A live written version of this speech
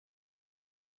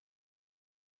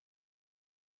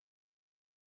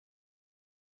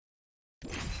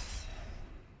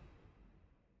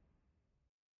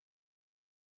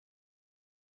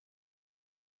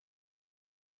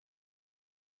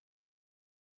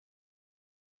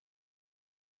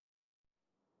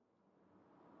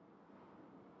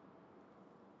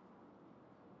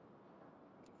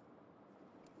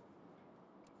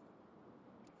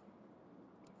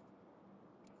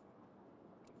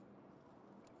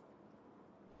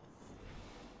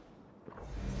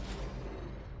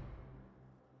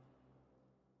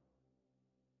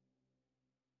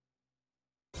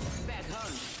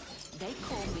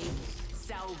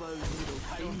elbows, little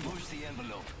pain. Don't push the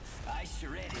envelope. I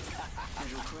shred it.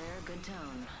 Little clear, good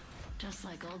tone. Just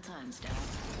like old times, Dad.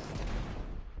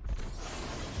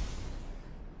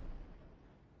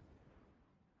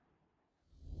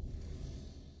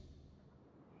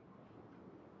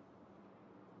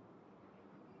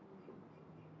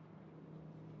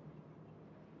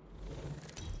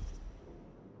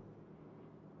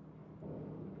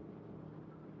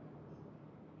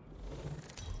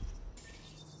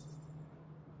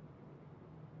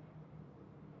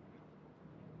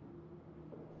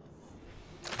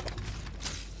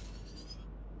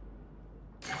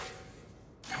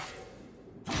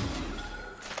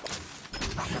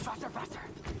 Faster.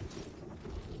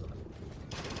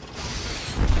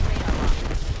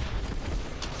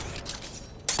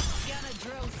 Gonna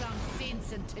drill some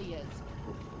sense into you.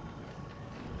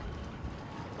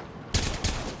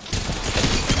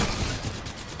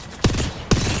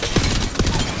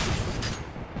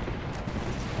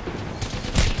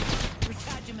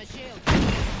 Recharging my shield.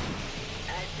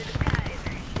 Add to the tide.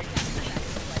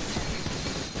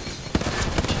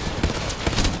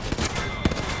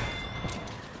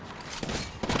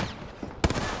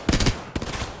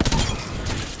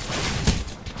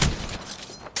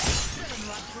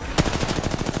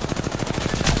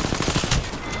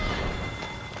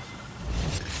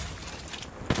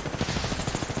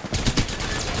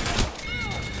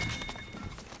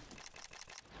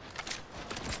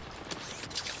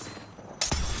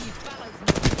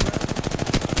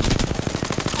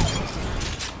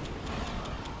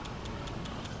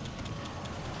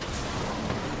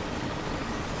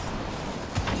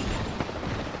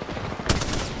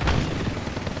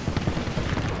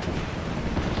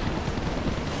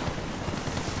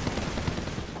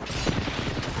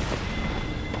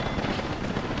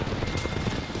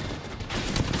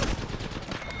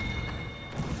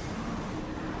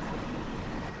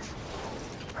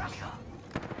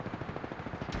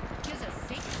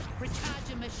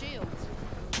 Recharging my shields.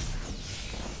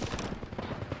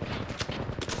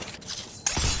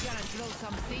 Gonna drill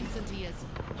some sense into you.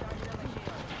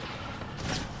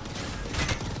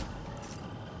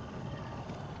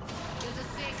 There's a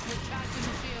sec. Recharging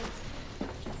my shields.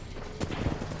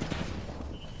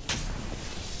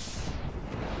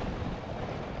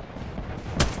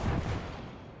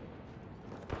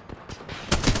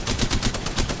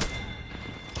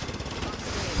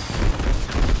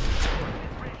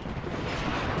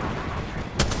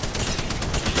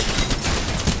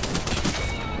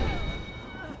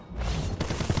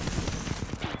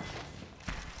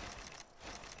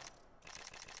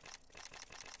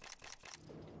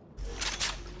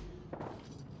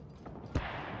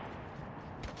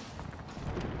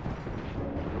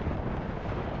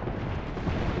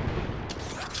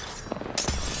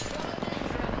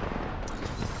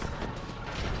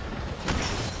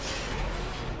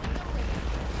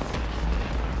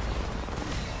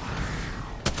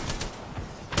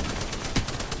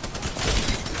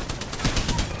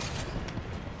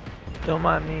 Don't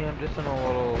mind me, I'm just in a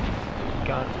little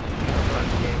gun run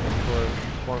game before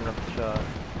warming up the shot.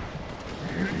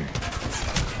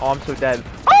 Oh, I'm so dead.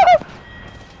 Ah!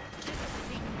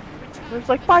 There's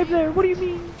like 5 there, what do you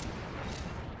mean?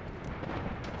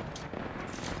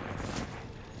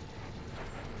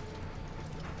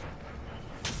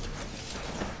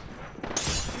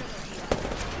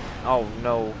 Oh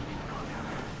no.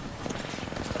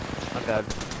 I'm dead.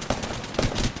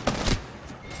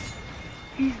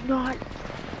 He's not.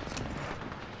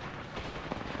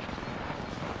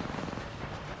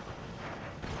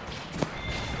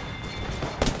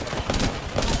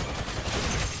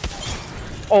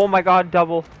 Oh my god,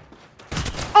 double.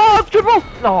 Oh, triple!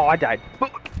 No, I died.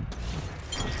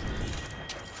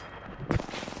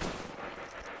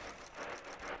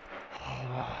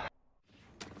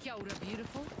 Yoda,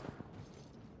 beautiful.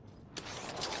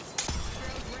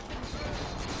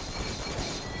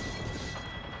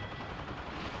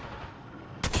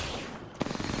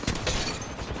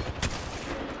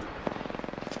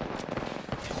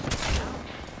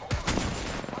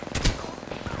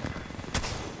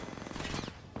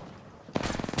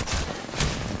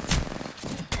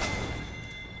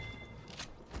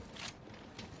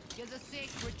 There's a sec.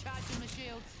 Recharging my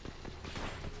shields.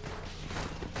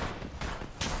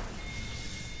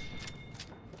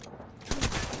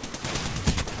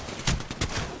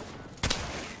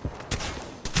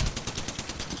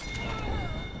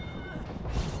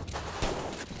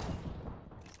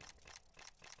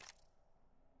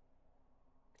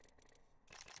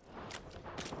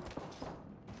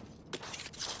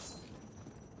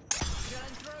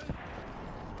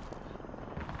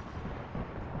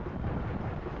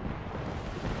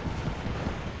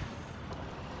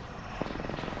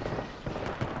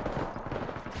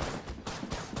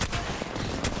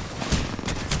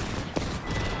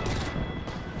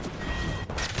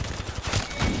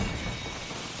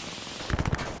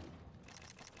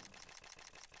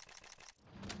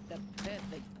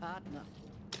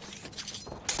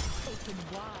 asked him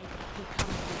why he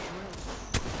comes to drill.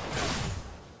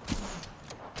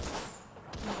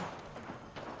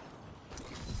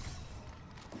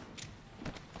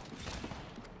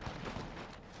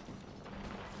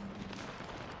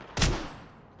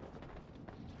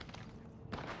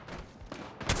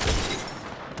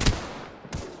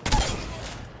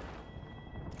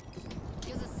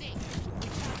 Here's a sink. Recharging my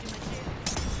shield.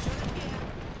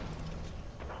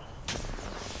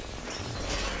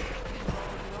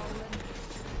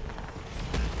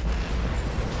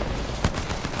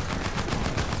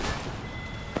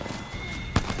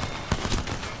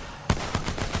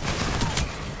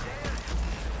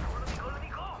 Shut up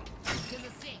here. Rolling. Here's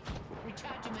a sink.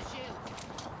 Recharging my shield.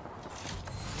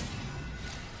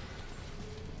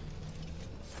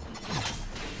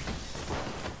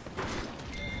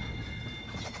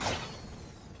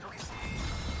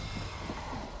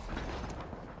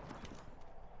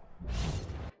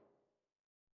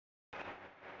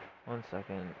 1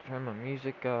 second. Turn my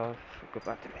music off. Go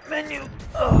back to the menu.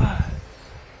 Ugh.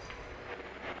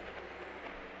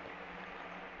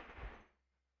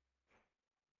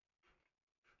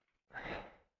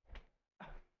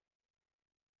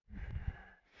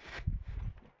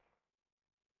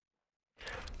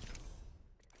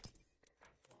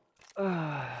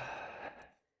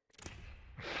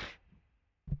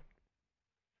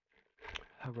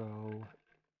 Hello.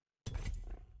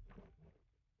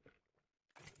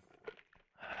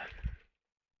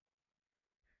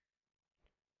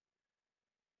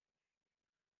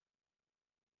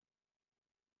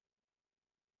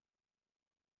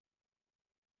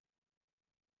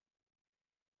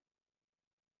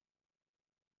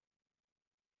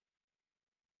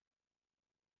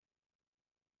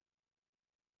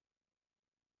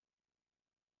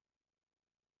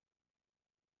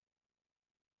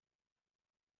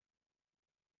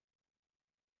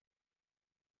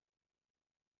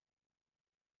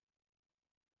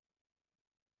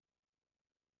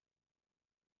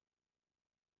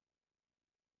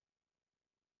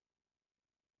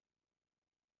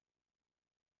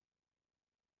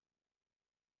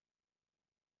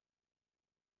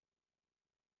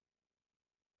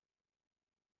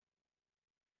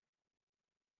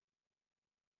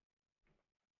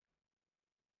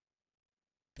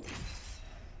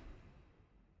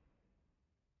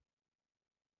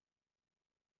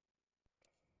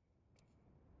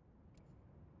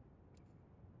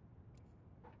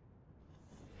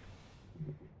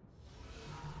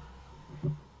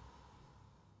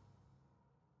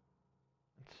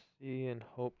 See and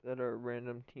hope that our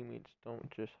random teammates don't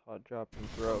just hot drop and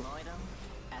throw.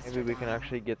 Maybe we can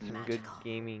actually get some good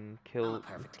gaming kill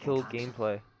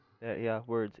gameplay. Yeah,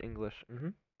 words English.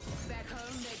 Back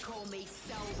home they call me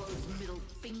Salvo's middle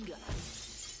finger.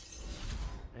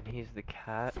 And he's the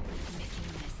cat.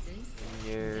 Making messes.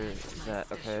 And you're That's my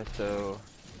that. Okay, specialty. so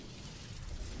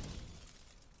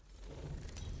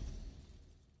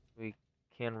we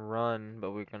can run,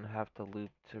 but we're gonna have to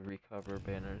loot to recover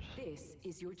banners. This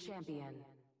is your champion.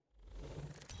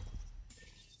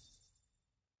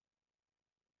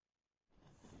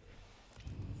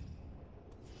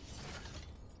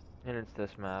 And it's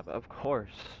this map, of course.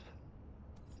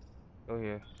 Go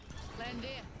here. Land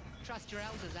here. Trust your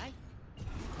elders, eh?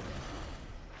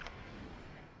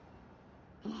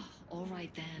 Oh, all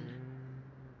right then.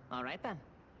 All right then.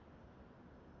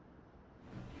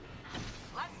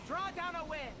 Let's draw down a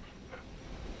win.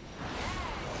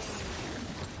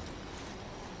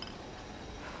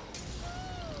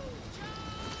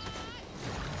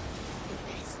 The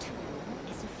best tool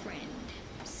is a friend.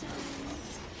 So,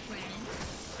 friend.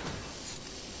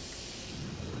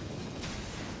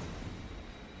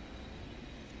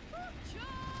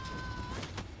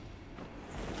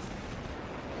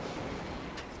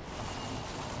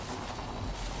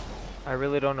 I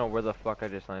really don't know where the fuck I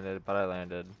just landed, but I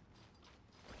landed.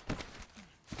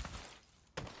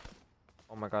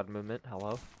 Oh my god, movement,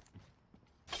 hello?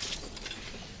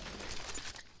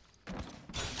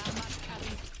 How much,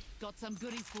 Cubby? Got some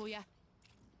goodies for ya.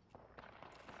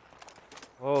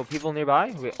 Whoa, people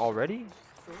nearby? Wait, already?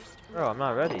 Bro, I'm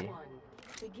not ready.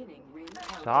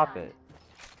 Stop it.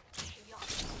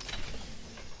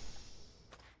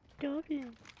 Stop it.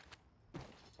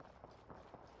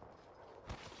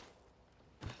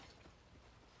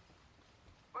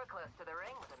 We're close to the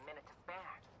ring with a minute to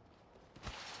spare.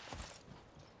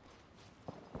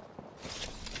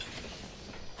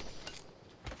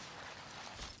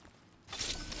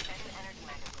 Second energy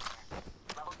magazine.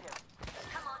 Level 2.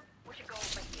 Come on, we should go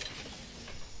over here.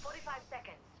 45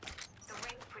 seconds. The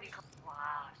ring's pretty close.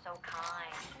 Wow, so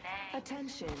kind. Thanks.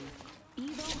 Attention.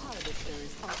 Evo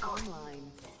harvesters are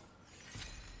online.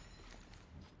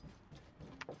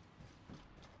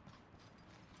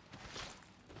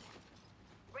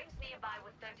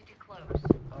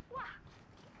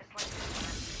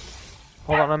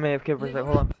 Hold on, I'm AFK for a sec.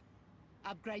 Hold on.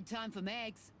 Upgrade time for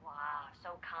mags. Wow, so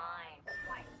kind.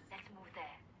 Right, let's move there.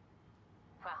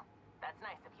 Well, that's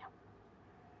nice of you.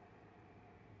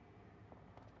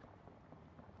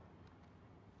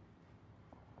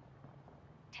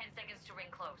 Seconds to ring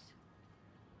close.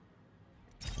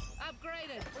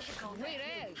 Upgraded. We should go Sweet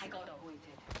there. eggs. I got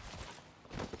appointed.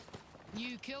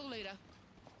 New kill leader.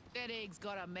 That egg's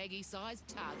got a Maggie-sized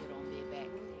target on their back.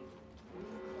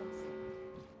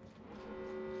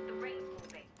 The ring's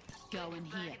moving. Go in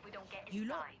Burn here. if we don't get You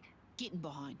lot, inside. getting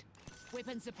behind.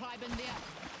 Weapon supply bin there.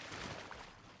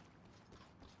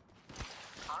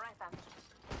 All right, then.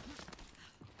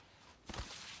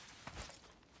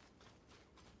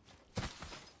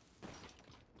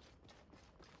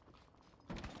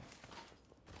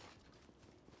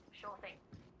 Sure thing.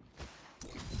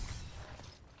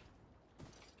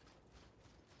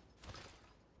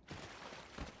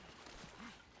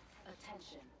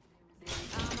 Attention.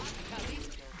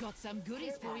 Cubbies, got some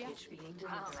goodies for you. Package being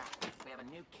delivered. We have a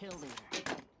new kill leader.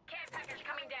 Care package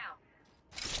coming down.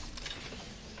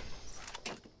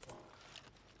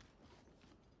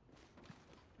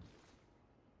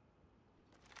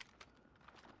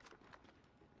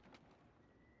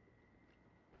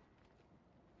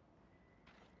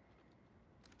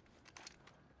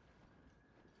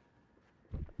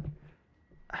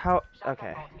 How? Shotgun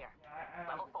Okay. bolt here.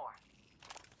 Level 4.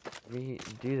 We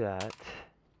do that.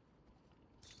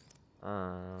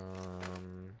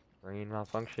 Brain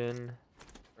malfunction.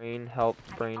 Brain help.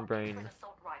 Brain.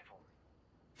 Assault rifle.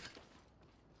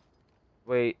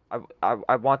 Wait,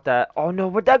 I want that. Oh no,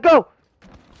 where'd that go?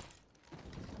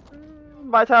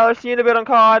 Bye, Tyler. See you in a bit on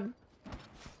COD.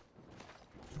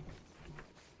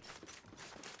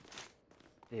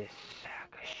 This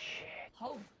sack of shit.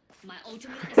 Home. My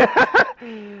ultimate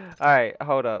is Alright,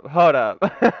 hold up.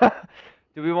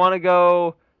 Do we want to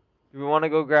go? Do we want to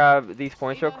go grab these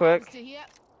points real quick? To here.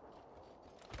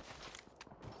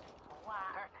 Wow.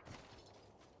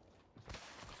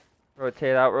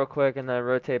 Rotate out real quick and then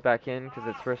rotate back in because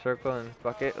it's first circle and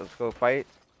fuck it. Let's go fight.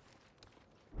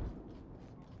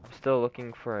 I'm still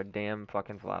looking for a damn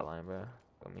fucking flatline, bro.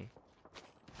 Go me.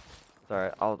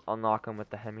 Sorry, I'll knock him with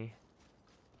the Hemi.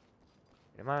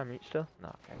 Am I on mute still? No,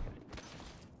 okay, good.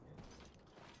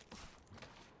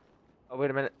 Oh, wait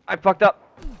a minute. I fucked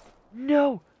up!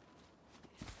 No!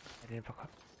 I didn't fuck up.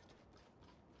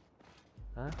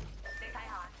 Huh? Stay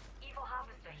hard. Evil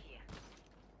harvester here.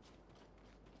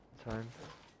 It's fine.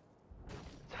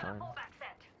 It's fine. Fallback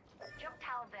set. Jump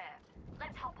tower there.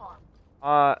 Let's hop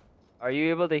on. Are you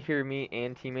able to hear me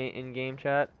and teammate in game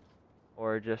chat?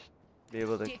 Or just be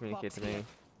able to Stick communicate box to me? here.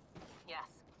 Yes.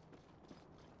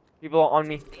 People on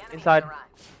me. The enemy's Inside. arrived.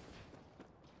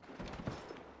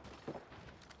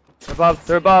 They're above.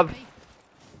 They're above.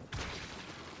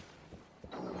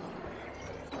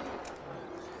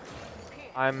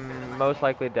 I'm most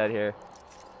likely dead here.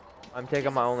 I'm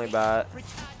taking my only bat.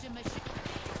 Recharge your machine.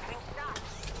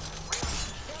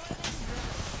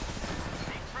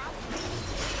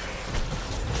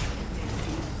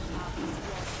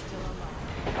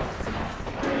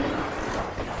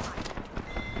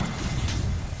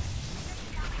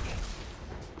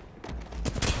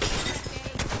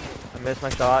 I missed my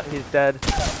shot. He's dead.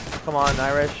 Come on,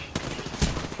 Irish.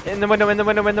 In the window.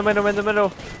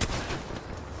 Reloaded.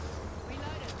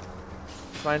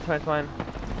 Fine. Healing.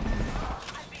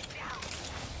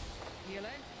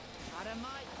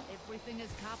 Dynamite. Everything is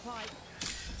car pipe.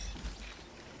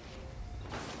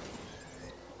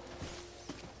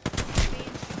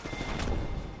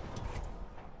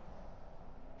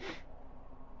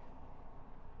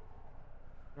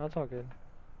 That's all good.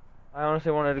 I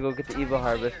honestly wanted to go get the Evil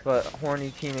Harvest, but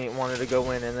horny teammate wanted to go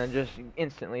in and then just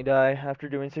instantly die after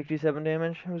doing 67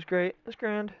 damage. It was great. It was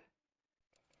grand.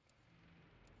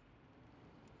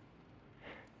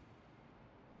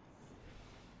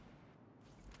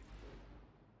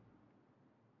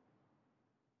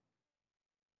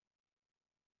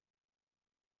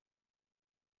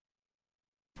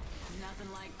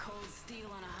 Nothing like cold steel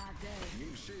on a hot day.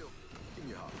 Need a shield. Give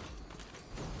me a hop.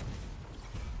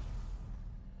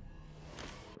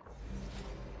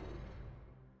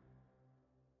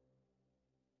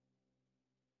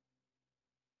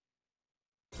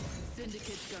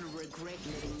 Syndicate's gonna regret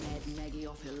letting Mad Maggie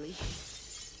off her leash.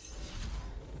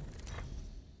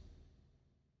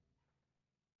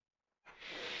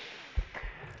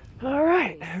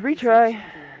 Alright, retry.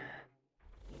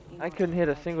 I couldn't hit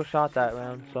a single shot that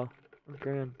round, so it was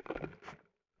grand.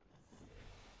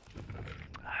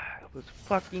 It was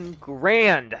fucking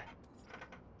grand.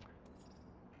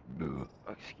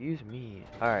 Excuse me.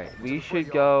 Alright, we should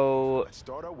go. Let's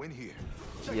start our win here.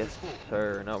 Yes,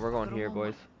 sir. No, we're going Got 'em here, on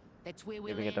boys. one. That's where we're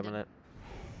Giving it a landing. minute.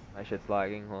 My shit's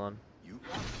lagging. Hold on.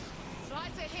 Slice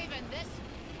of heaven, this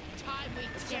time we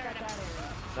tear it apart.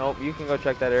 Nope, you can go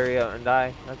check that area and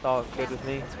die. That's all good with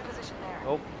me. Let's reposition there.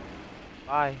 Nope.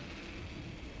 Bye. You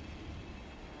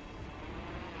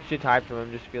should type to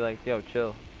him, just be like, yo,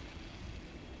 chill.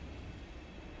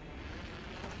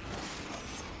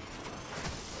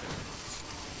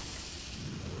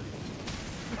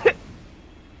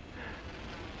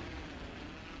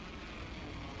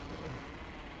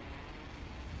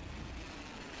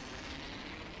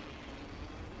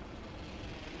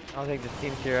 I don't think this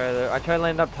team's here either. I tried to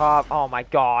land up top. Oh my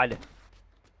god.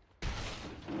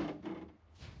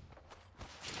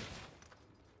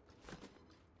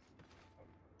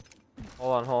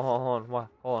 Hold on. What?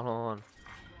 Hold on.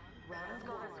 Let's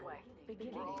go this way.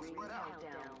 We're all spread out,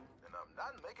 and I'm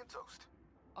not making toast.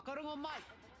 I got 'em on mate.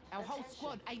 Our whole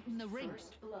squad ain't in the ring.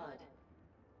 Blood.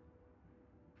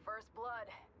 First blood.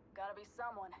 Gotta be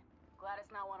someone. Glad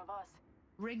it's not one of us.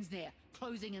 Ring's near.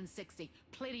 Closing in 60.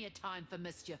 Plenty of time for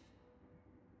mischief.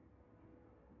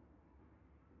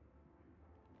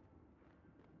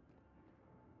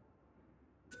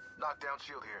 Knockdown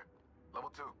shield here.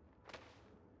 Level 2.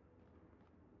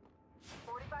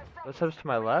 45 seconds. What's up to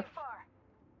my left? Far.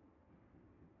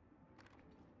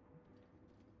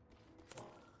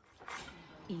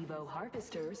 Evo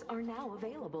harvesters are now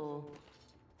available.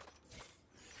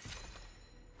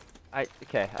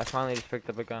 Okay, I finally just picked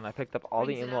up a gun. I picked up all the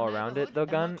Rings in ammo our around it, neighborhood, the and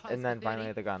we're gun, close and to then 30.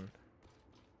 finally the gun.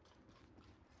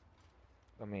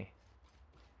 For me.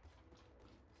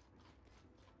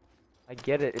 I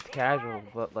get it, it's casual,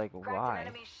 but like, Cracked an why?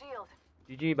 enemy shield.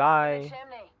 GG, In bye. the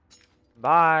chimney.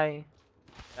 Bye.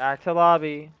 Back to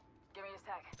lobby. Give me a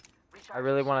sec. Recharge I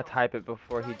really the want to shield. type it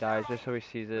before he dies, just so he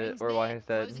sees it, Rings or while near, he's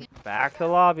dead. closing- Back to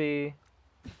lobby.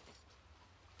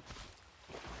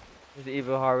 There's the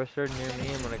Evo Harvester near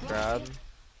me, I'm gonna grab.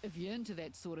 If you're into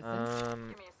that sort of thing.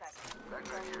 Give me a sec.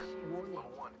 Backpack here. Warning.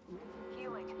 Level 1.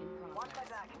 Healing. In Watch my progress.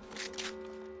 back.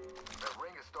 That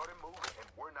ring has started moving, and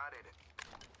we're not in it.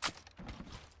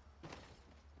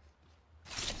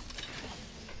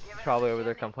 Give it Probably a over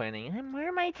there shimmy. complaining, where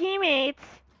are my teammates?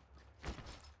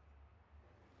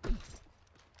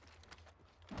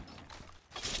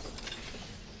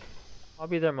 I'll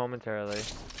be there momentarily. Need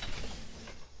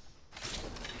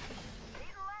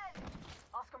lead.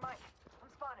 Oscar Mike. I'm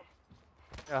spotted.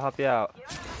 Yeah, I'll help you out. Get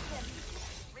under my skin.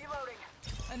 Reloading.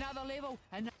 Another level.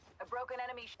 And A broken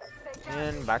enemy. Stay down.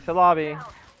 And back to lobby. Down.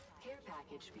 Care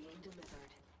package being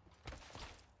delivered.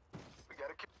 We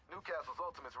gotta keep Newcastle's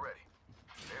ultimates ready.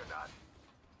 They're not.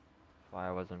 Why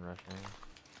I wasn't rushing.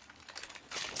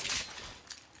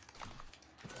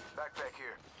 Backpack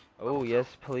here. Oh, yes,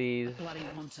 please. bloody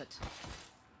want it.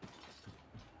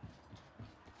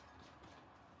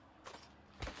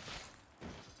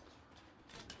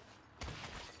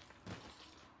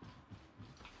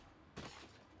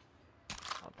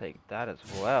 I'll take that as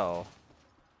well.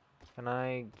 Can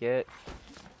I get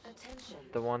Attention.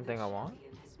 the one thing I want?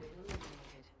 Champion has been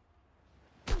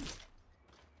eliminated.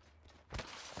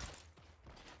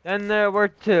 Then there were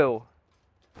two.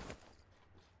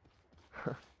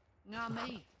 Not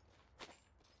me.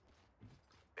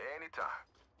 Anytime.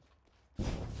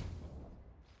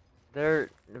 They're,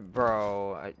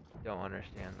 bro, I don't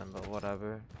understand them, but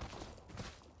whatever.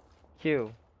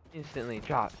 Q, instantly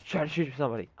drop, try to shoot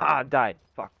somebody. Ah, died.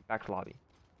 Fuck, back to lobby.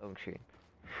 Loading screen.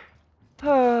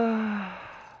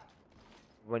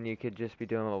 When you could just be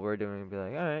doing what we're doing and be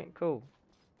like, alright, cool.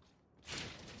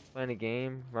 Playing a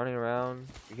game, running around.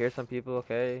 You hear some people,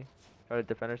 okay. Try to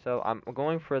defend yourself. I'm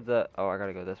going for the, oh, I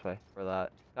gotta go this way for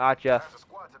that. Gotcha. There's a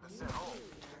squad to the sent home.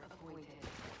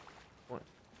 Appointed.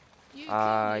 You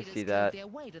I leaders see killed that. their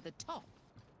way to the top.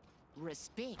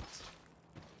 Respect.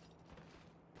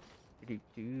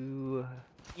 Do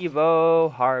Evo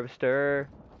Harvester.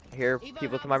 I hear Evo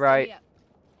people to my Harvester right. here.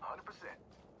 100%.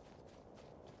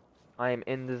 I am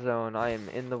in the zone. I am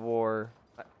in the war.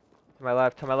 To my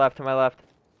left. To my left. To my left.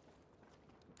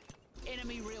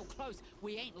 Enemy real close.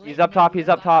 We ain't He's letting up top, them he's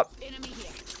up move top. Enemy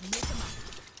here. Mess 'em up.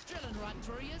 Drilling right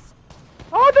through yous.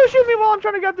 Oh, don't shoot me while I'm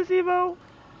trying to grab this Evo.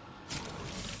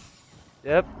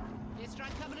 Yep.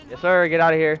 Airstrike coming in Yes, hot. sir. Get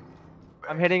out of here.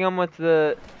 I'm hitting them with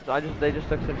the. They just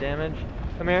took some damage.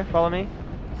 Come here. Follow me.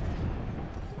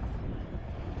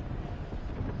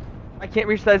 I can't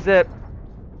reach that zip.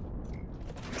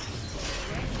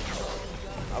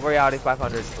 We're out at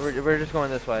 500. We're just going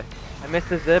this way. I missed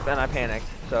the zip and I panicked,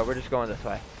 so we're just going this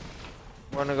way.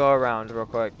 We're gonna go around real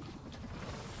quick.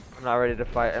 I'm not ready to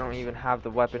fight. I don't even have the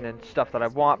weapon and stuff that I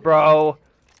want, bro.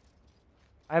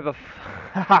 I have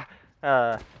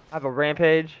a I have a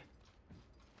rampage.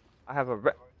 I have a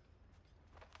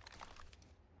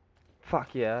fuck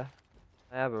yeah.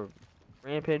 I have a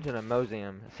rampage and a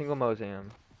mausoleum. A single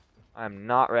mausoleum. I am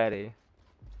not ready.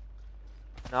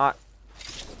 Not.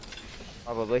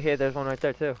 Probably. Hey, there's one right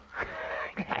there too.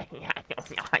 Take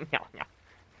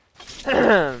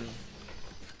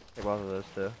both of those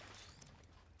too.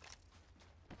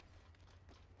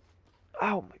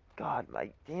 Oh my god, my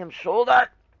damn shoulder!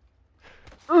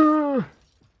 There's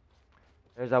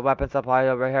a weapon supply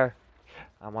over here.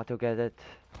 I want to get it.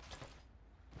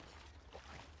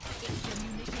 Extra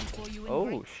munitions for you in Oh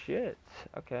crates. shit.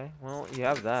 Okay, well, you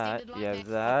have that. Extended You light have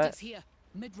mag. that. Optics here.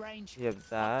 Mid-range. You have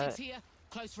Optics that. here.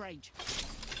 Close range.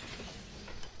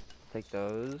 Take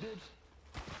those.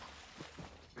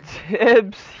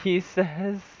 Tips, he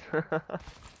says. Oh,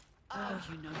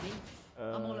 you know me.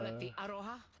 I'm all about the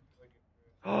aroha.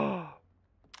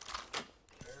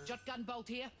 Shotgun bolt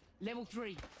here. Level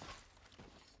 3.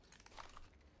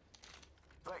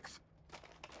 Thanks.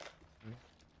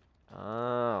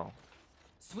 Oh.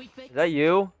 Sweet bits. Is that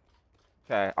you?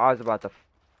 Okay, I was about to.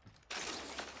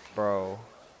 Bro.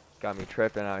 Got me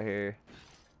tripping out here.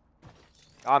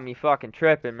 Got me fucking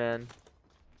tripping, man.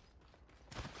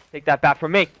 Take that back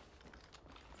from me.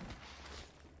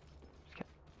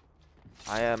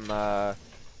 I am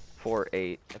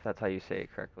 4'8", if that's how you say it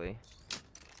correctly.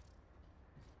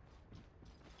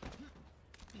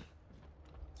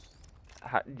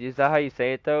 Is that how you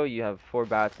say it though? You have 4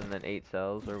 bats and then 8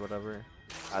 cells or whatever.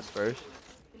 Bats first.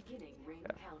 Yeah.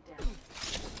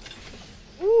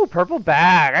 Ooh, purple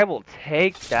bag. I will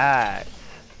take that.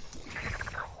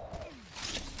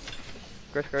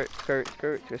 Skirt, skirt, skirt,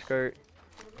 skirt, skirt, skirt.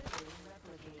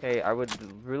 Okay, I would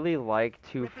really like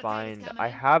to find. I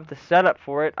have the setup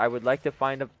for it. I would like to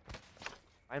find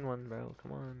one, bro.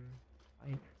 Come on.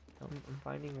 I'm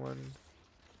finding one.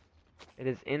 It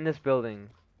is in this building.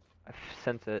 I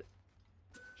sense it.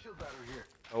 Shield battery here.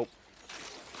 Oh.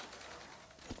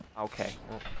 Okay.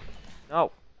 Well,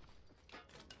 no.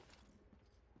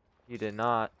 You did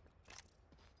not.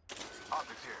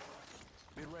 Optics here.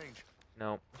 Mid range.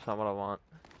 No, that's not what I want.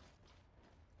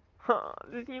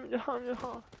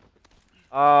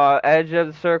 Edge of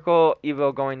the circle.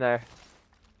 Evo going there.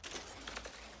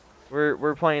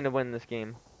 We're playing to win this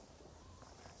game.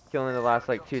 Killing the last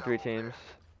like 2-3 teams.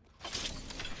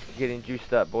 Getting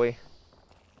juiced up, boy.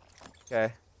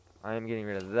 Okay, I am getting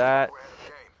rid of that.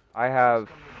 I have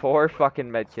 4 fucking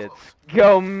medkits.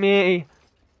 Go me!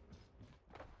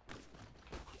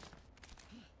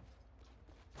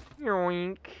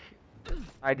 Yoink.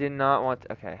 I did not want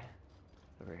to, okay.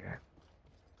 Over here.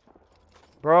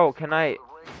 Bro, can I...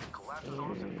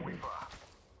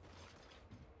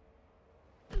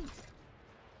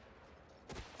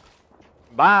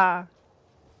 Bye!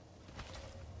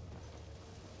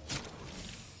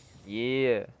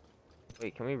 Yeah.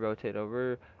 Wait, can we rotate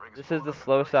over? This is the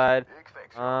slow side.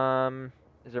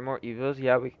 Is there more evos?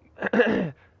 Yeah, we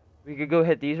we could go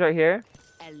hit these right here.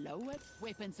 Hello,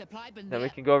 weapon supply bin Then we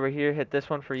there. can go over here, hit this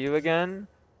one for you again.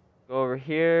 Go over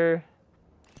here.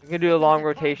 We can do a long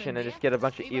rotation and just get a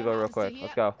bunch of evo real quick.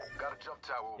 Let's go. Got a jump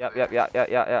tower over Yep, there.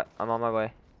 yep. I'm on my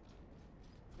way.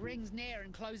 Rings near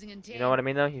and closing in 10. You know what I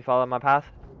mean though? You follow my path?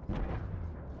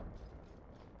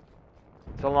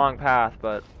 It's a long path,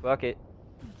 but fuck it.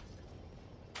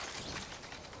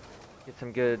 Get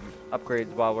some good upgrades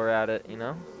while we're at it, you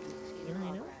know? Ring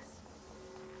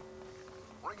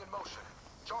in motion.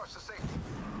 Charge to safety.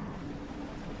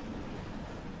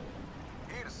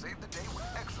 Here to save the day with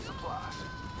extra supplies.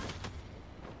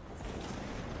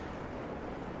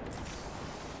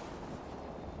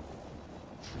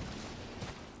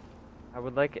 I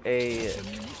would like a... Some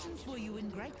munitions for you in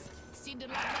crates. Extended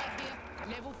light mag here.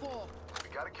 Level 4. We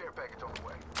got a care package on the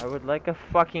way. I would like a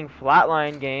fucking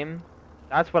flatline game.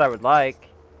 That's what I would like.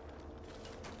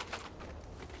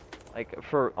 Like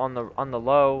for on the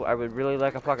low, I would really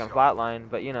like a fucking flatline,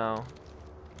 but you know.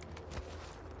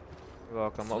 You're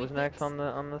welcome. What was next on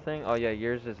the thing? Oh yeah,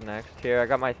 yours is next. Here, I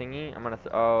got my thingy. I'm gonna.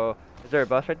 Oh, is there a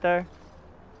bus right there?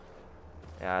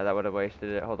 Yeah, that would have wasted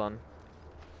it. Hold on.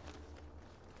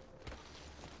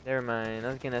 Never mind. I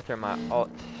was gonna throw my alt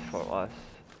for us.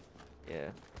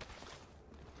 Yeah.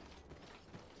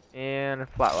 And a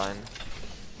flatline.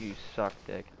 You suck,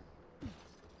 dick.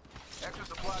 Extra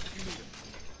supplies if you need it.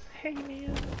 Hey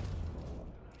man.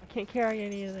 I can't carry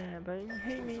any of that, but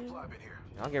hey man. Supply bin here.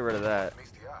 I'll get rid of that. Makes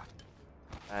the eye.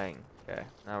 Dang. Okay.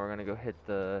 Now we're gonna go hit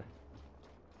the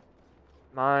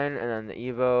mine and then the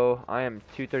Evo. I am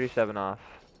 237 off.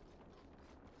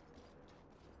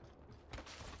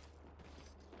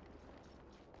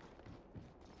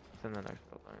 It's in the next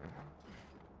building.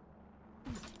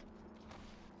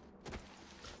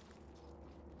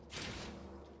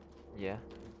 Yeah.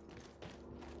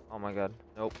 Oh my god.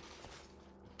 Nope.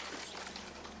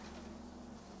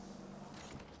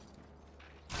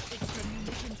 Extra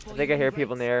munitions for I think you I hear and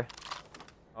people in the Rex.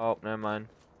 air. Oh, never mind.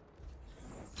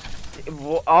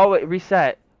 Oh, it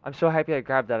reset. I'm so happy I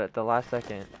grabbed that at the last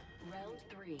second. Round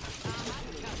 3.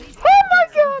 Oh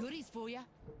my god! Goodies for you.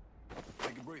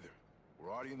 Take a breather.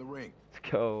 We're already in the ring. Let's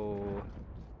go.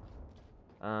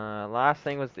 Last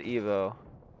thing was the Evo.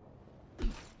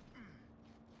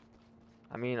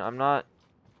 I mean, I'm not.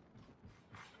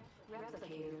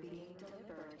 Replicator being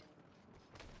delivered.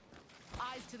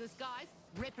 Eyes to the skies.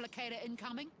 Replicator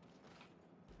incoming.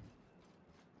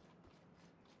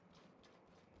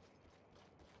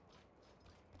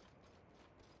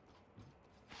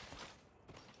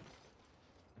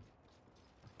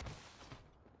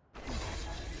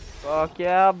 Fuck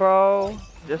yeah, bro.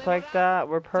 Just like that,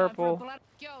 we're Time for a purple. blood-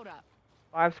 Kia ora.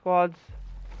 5 squads.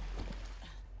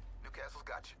 Newcastle's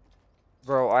got you.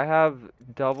 Bro, I have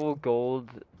double gold,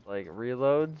 like,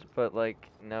 reloads, but, like,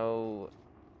 no...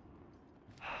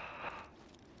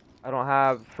 I don't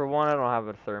have, for one, I don't have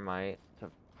a thermite to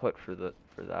put for that,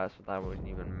 so that wouldn't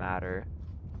even matter.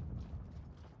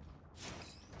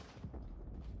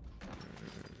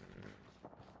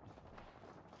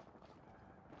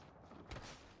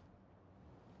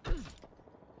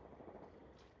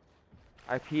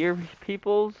 I hear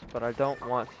people's, but I don't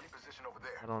want, Reposition over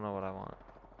there. I don't know what I want.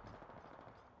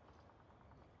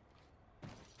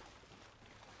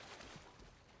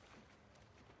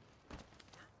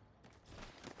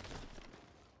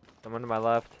 Someone to my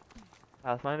left.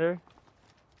 Pathfinder?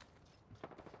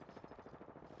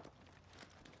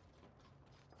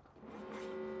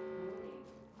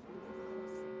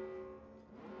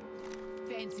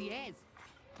 Fancy as.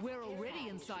 We're already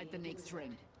inside the next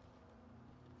ring.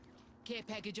 Care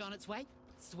package on its way.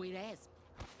 Sweet as.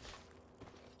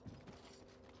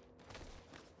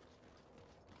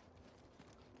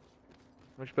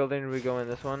 Which building did we go in?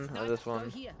 This one or No, this go one?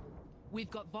 here. We've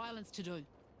got violence to do.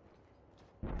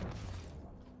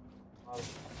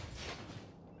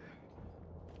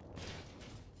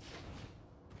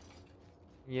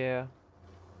 Yeah.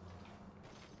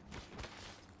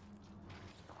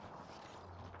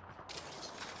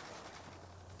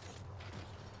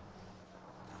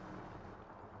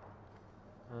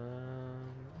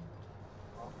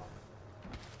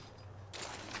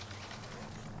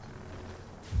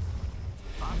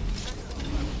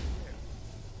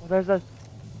 Oh, there's a. Round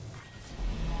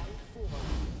 4.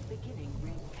 Beginning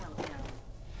ring countdown.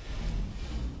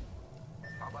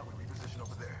 How about we reposition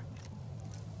over there?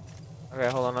 Okay,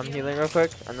 hold on. I'm healing real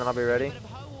quick, and then I'll be ready. Bit of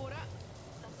hoe water.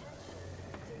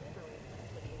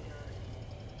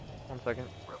 1 second.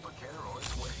 Replicator on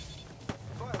its way.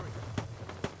 Firing.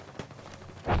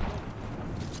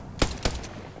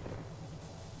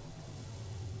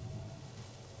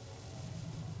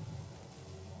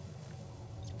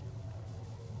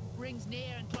 Rings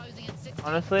near and closing at 60.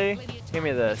 Honestly, Plenty of give me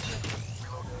time. this.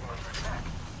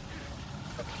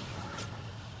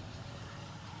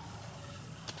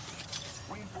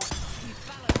 You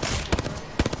fellas.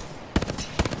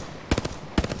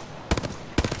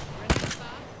 Running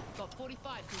far. Got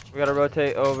 45. Could We gotta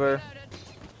rotate over Reloaded.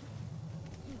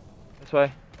 this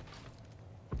way.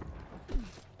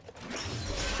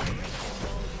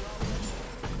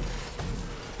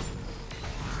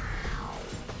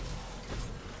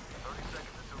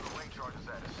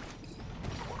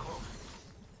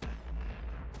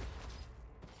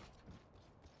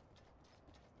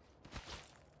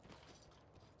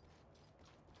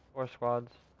 Four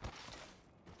squads.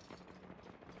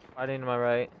 Fighting to my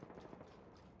right.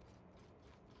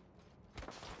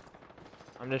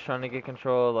 I'm just trying to get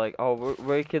control. Like, oh,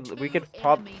 we could Two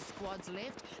prob. enemy squads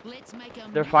left. Let's make a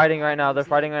They're move fighting on right now. They're these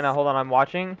fighting right now. legs. Hold on, I'm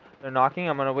watching. They're knocking.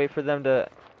 I'm gonna wait for them to.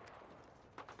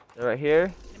 They're right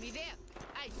here. Enemy there.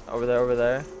 Ace. Over there. Over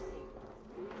there.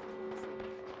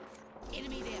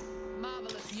 Enemy there.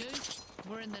 Marvelous news.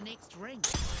 We're in the next ring.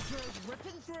 Drill's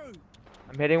ripping through.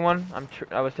 I'm hitting one.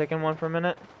 I was taking one for a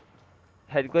minute.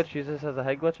 Head glitch. Use this as a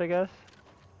head glitch, I guess.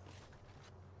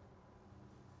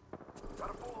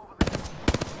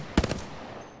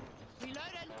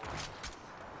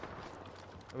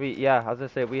 Reloading. Yeah, I was gonna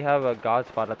say we have a god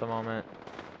spot at the moment.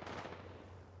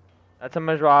 That's a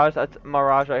Mirage. That's a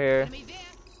Mirage right here. Enemy there.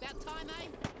 About time,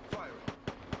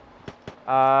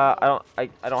 eh?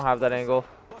 I don't have that angle.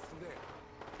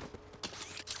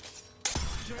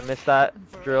 I missed that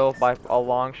drill by a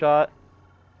long shot.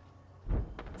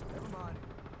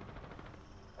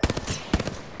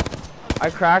 I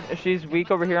cracked. She's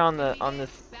weak over here on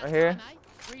this right here.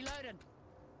 Reloading.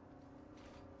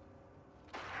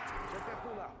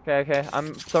 Okay.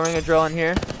 I'm throwing a drill in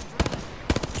here.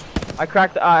 I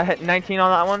cracked. Hit 19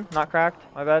 on that one. Not cracked.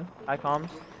 My bad. I comms.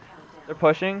 They're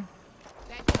pushing.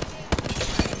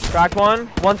 Cracked one.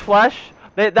 One's flesh.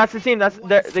 That's the team.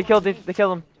 They killed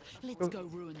him. Let's go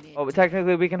ruin their Oh, but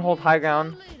technically we can hold high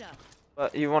ground. later.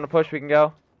 But you want to push? We can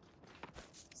go.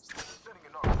 Sending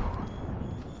an arc star.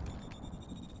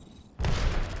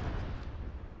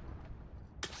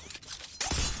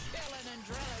 Spelling and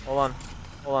drilling.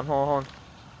 Hold on.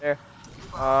 There.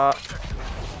 Got an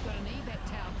evac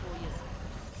tower for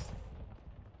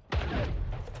you.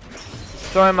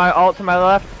 Throwing my ult to my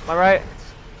left, my right.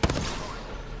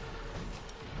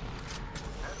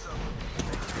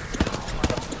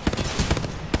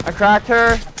 I cracked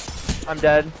her. I'm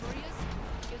dead.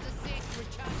 Gives a sec,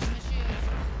 recharging my shields.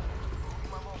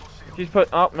 She's put.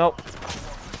 Oh nope.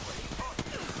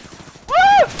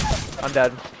 Woo! I'm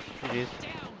dead. GG's.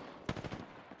 Down.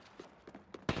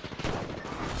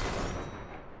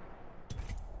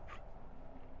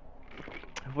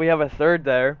 If we have a third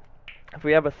there,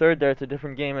 it's a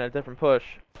different game and a different push.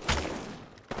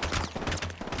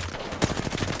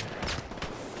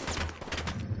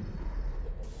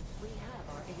 We have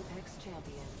our Apex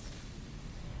champions.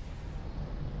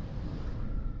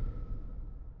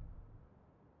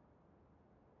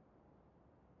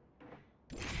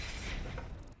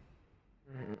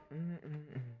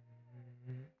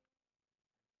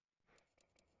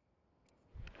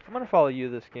 I'm gonna follow you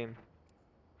this game.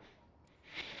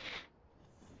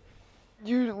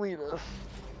 You lead us.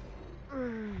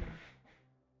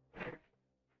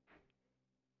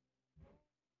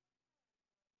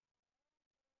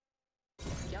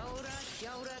 Kia ora.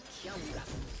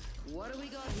 What do we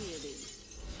got here then?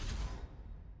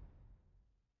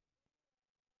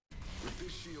 With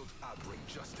this shield, I bring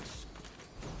justice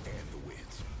and the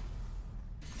wins.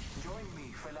 Join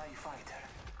me, fellow fighter.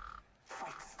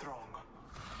 Fight strong.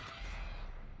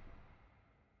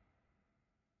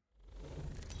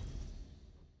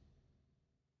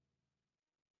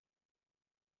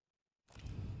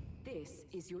 This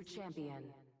is your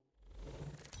champion.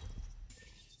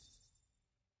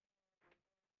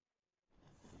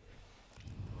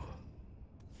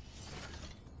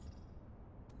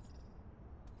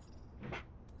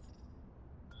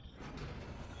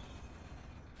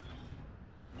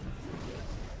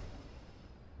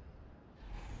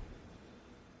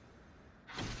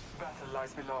 Battle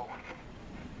lies below.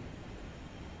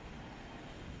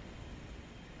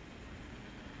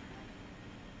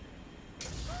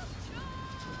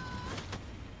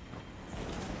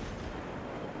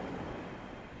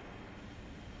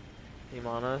 Team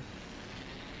on us.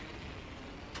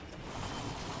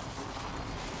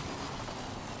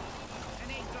 An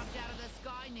egg dropped out of the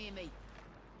sky near me.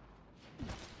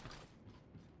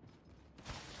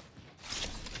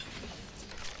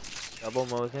 Double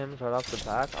Mosims right off the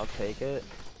back. I'll take it.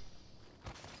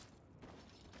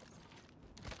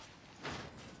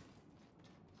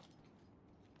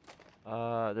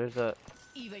 There's a.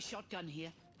 Eva shotgun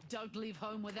here. Don't leave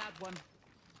home without one.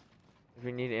 If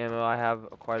you need ammo, I have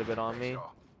quite a bit on me. Shaw.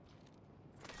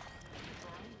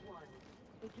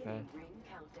 Okay.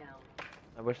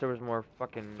 I wish there was more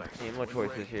fucking ammo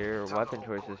choices here, or weapon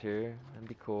choices here. That'd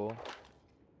be cool.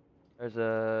 There's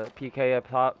a PK up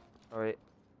top. Alright.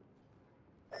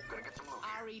 Gonna get some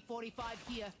loot. RE45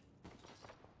 here.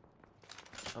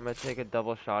 I'm gonna take a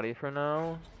double shotty for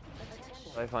now.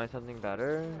 If I find something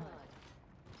better.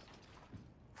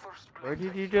 Where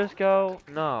did you just go?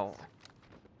 No.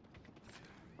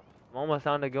 I'm almost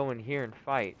down to go in here and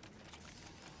fight.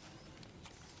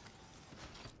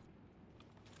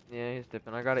 Yeah, he's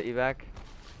dipping. I got an evac.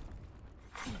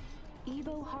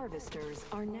 Evo harvesters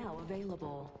are now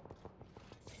available.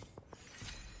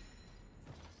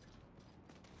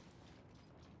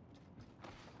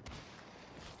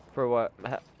 For what?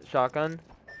 Shotgun?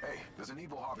 Hey, there's an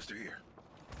evil harvester here.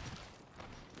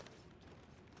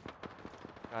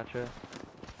 Gotcha.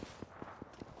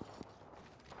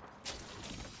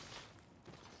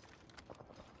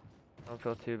 Don't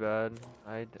feel too bad.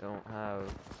 I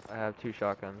have 2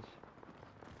 shotguns.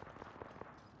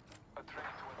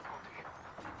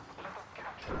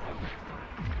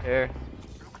 Here.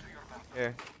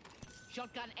 Here.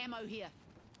 Shotgun ammo here.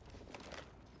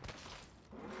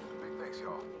 Big thanks,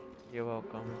 y'all. You're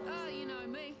welcome. Oh, you know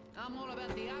me. I'm all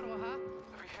about the Aroha.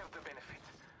 We have the benefit.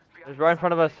 There's right in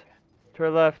front of us. To our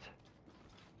left.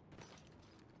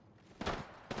 No one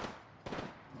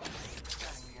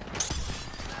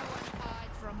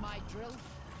hides from my drill.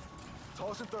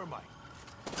 Tossing thermite.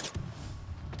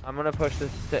 I'm gonna push this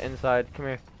to inside. Come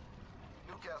here.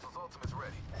 Newcastle's ultimate's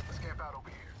ready. Let's camp out over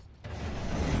here.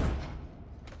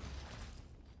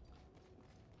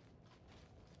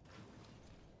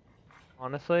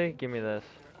 Honestly, give me this.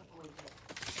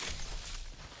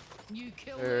 New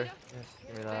kill Here, leader? yes,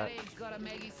 give me That that. egg's got a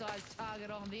Maggie-sized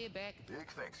target on their back.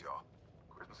 Big thanks, y'all.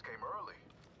 Christmas came early.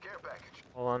 Care package.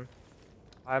 Hold on.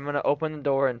 I'm gonna open the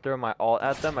door and throw my ult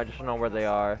at them. I just don't know where they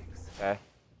are. Okay.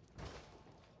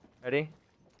 Ready?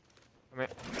 Come here.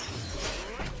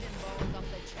 Wrecking balls off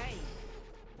the chain.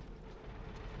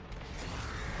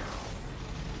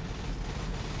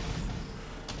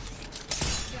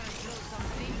 Gonna drill some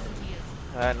things into you.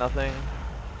 Alright, nothing.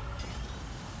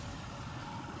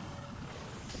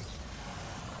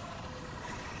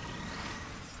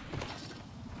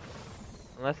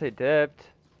 Unless they dipped.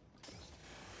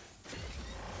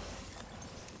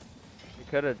 We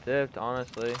could have dipped,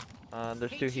 honestly.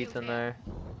 There's 2 heats in there.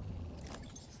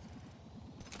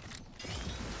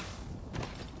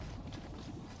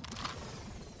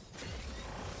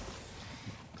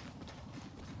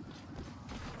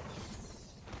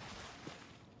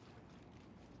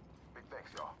 Big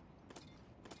thanks, y'all.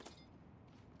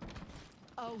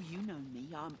 Oh, you know me.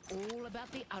 I'm all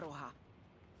about the aroha.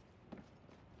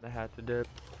 They had to dip.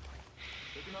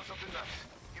 Picking up something nice.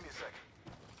 Give me a second.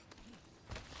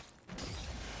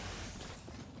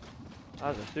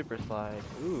 That was a super slide.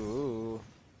 Ooh.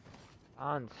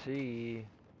 On C.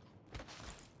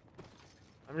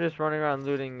 I'm just running around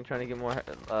looting, trying to get more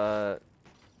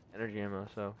energy ammo.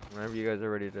 So whenever you guys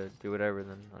are ready to do whatever,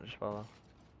 then I'll just follow.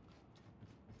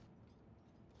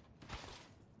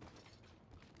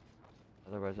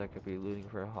 Otherwise, I could be looting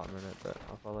for a hot minute, but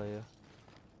I'll follow you.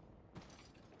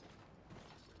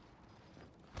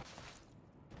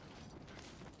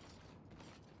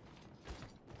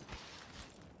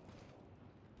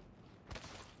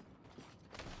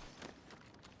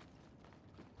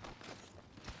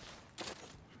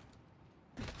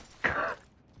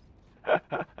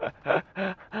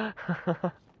 I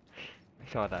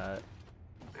saw that.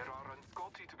 There are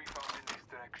Unscotty to be found in this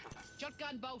direction.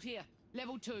 Shotgun bolt here.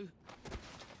 Level 2.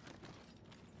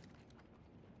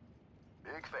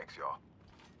 Big thanks, y'all.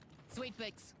 Sweet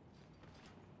Bix.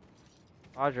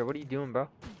 Roger, what are you doing, bro?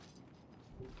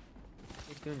 What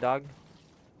you doing, dog?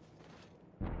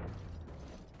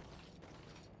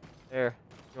 There.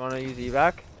 You wanna use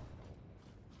evac?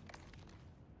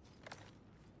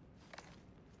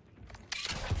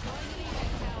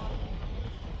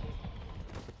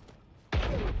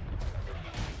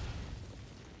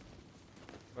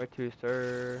 Where to,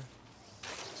 sir?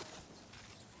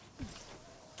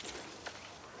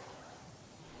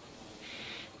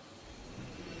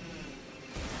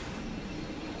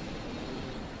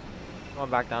 Going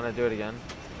back down to do it again.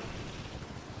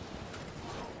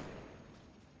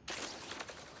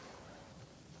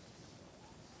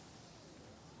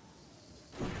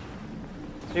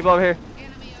 People over here.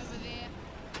 Enemy over there.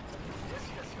 Yes,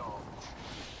 yes, y'all.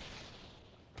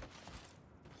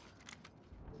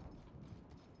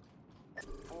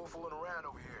 Fooling around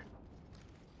over here.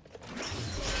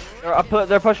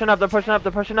 They're pushing up. They're pushing up.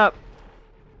 They're pushing up.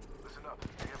 Listen up.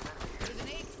 We have an enemy here. There's an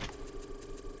egg.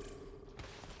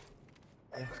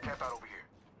 Let's camp out over here.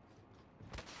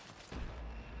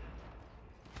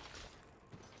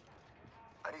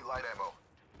 I need light ammo.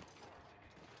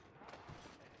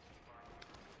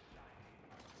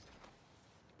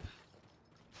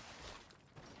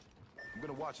 I'm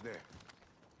gonna watch there.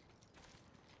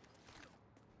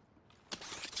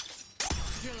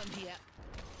 Drilling here.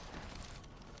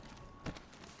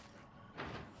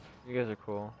 You guys are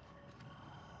cool.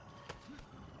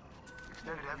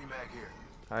 Extended heavy mag here.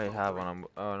 I already have one.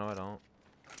 Oh no, I don't.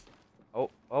 Oh.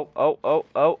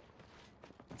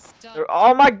 Stop.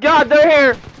 Oh my God, they're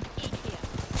here.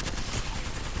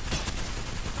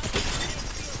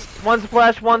 One's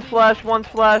flash. One's flash. One's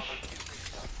flash.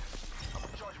 I'm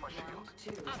recharging my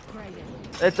shields.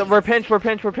 Upgraded. It's we're pinched. We're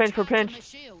pinched. We're pinched. We're Charging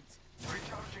pinched. my shields.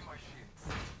 Recharging my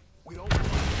shields. We don't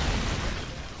want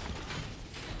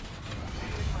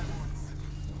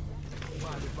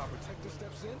mind if my protector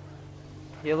steps in?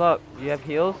 Heal up. Do you have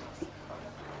heals?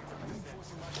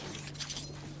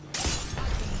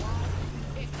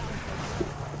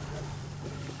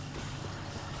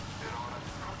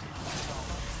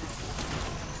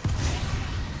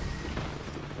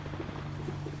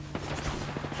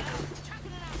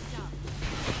 Chucking it up, Doc.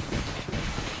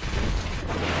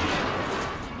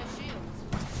 Charging my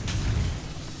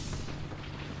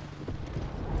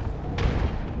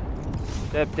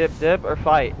shields. Dip, or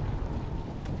fight.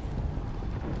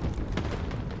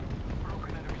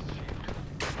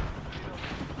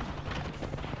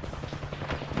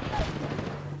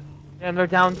 And they're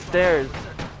downstairs.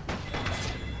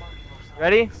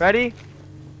 Ready? Ready?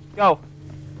 Go.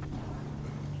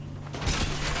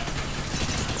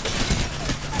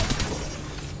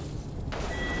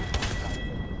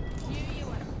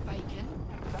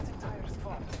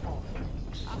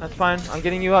 That's fine. I'm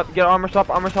getting you up. Get armor swap,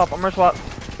 armor swap, armor swap. Alright,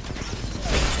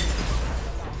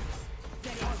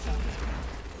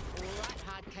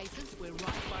 hard cases, we're right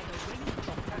by the ring.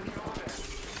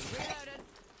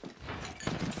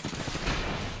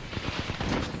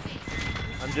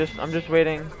 Reloaded. I'm just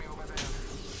waiting.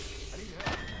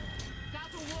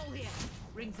 Castle wall here.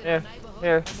 Rings in Here, our neighborhood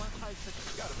here. and won't close the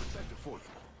Got a protector for you.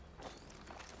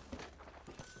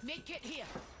 medkit here.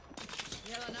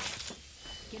 Well enough.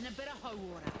 Getting a bit of hoe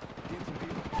water.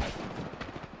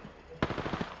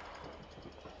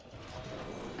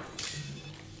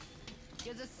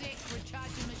 Here's a sec,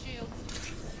 recharging my shields.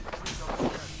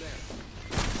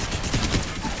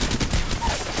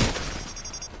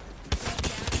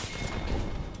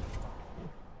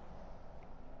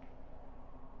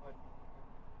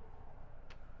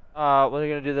 We're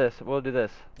gonna do this. We'll do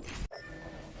this.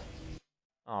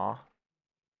 Aw.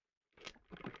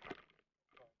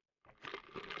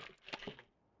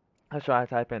 That's why I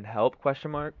type in help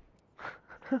question mark.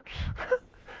 Why?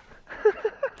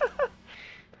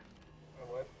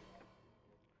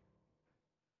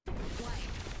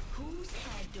 Whose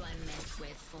head do I mess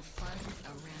with for fun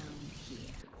around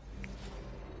here?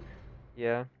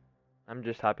 Yeah. I'm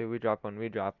just happy we dropped when we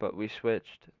dropped, but we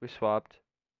switched. We swapped.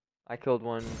 I killed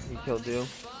one, he killed you.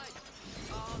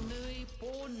 Oh, Nui,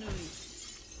 poor Nui.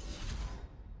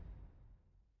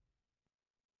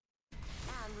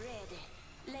 I'm ready.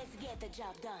 Let's get the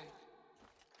job done.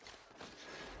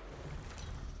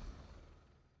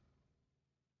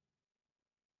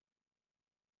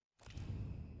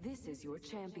 This is your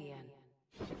champion.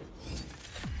 You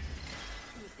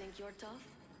think you're tough?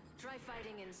 Try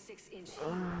fighting in 6-inch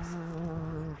heels.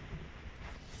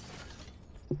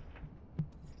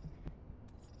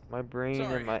 My brain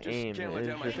Sorry, and my just aim can't let is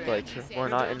down my just pants. like, we're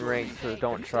not in rank, so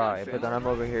don't try. But then I'm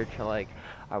over here to like,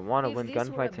 I want to If win this were a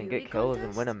gunfights and beauty get kills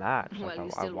and contest, win a match. well, Like, you I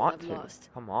still would want have to. lost.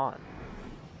 Come on.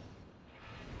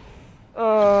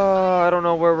 I don't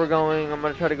know where we're going. I'm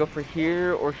gonna try to go for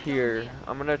here or here.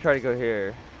 I'm gonna try to go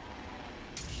here.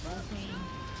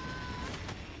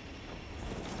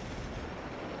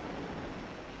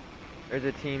 There's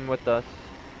a team with us.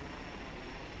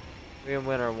 We can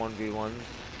win our 1v1s.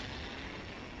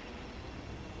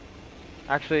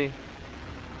 Actually,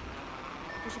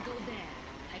 We should go there.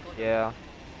 I got yeah,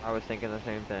 I was thinking the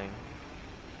same thing.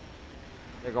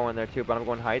 They're going there too, but I'm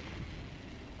going height.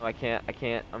 Oh, I can't.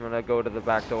 I'm gonna go to the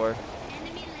back door.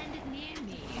 enemy landed near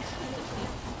me.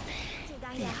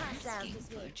 Asking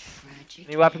for a tragic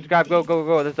Any weapons, grab, go, go,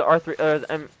 go. There's the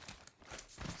R3,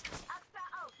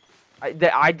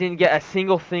 I didn't get a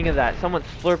single thing of that. Someone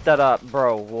slurped that up,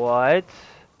 bro. What?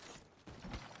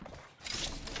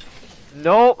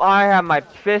 Nope, I have my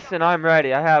fist and I'm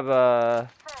ready. I have a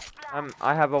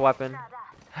weapon.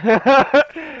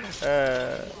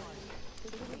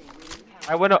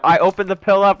 I opened the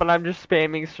pill up and I'm just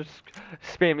spamming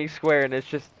square and it's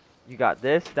just, you got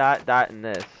this, that, and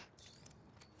this.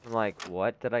 I'm like,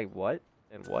 what? Did I what?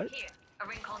 And what? Here, a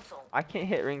ring console. I can't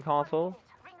hit ring console.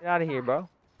 Get out of here, bro.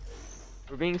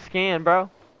 We're being scanned, bro.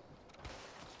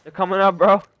 They're coming up,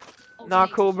 bro.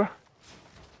 Not cool, bro.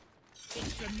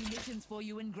 Extra munitions for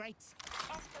you in grates.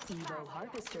 Evo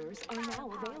harvesters are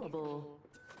now available.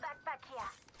 Back here.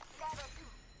 Level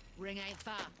 2. Ring ain't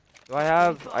far. Do I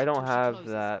have? I don't have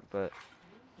that, but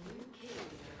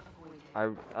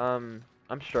I'm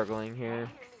struggling here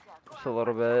just a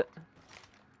little bit.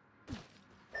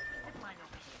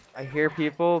 I hear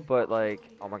people, but like,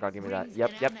 oh my god, give me that.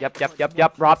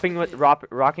 Yep. Rocking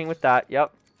with that.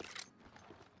 Yep.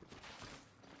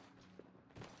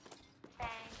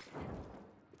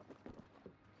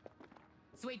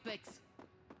 Sweet Bix.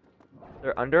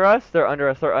 They're under us. They're under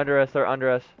us. They're under us. They're under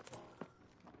us.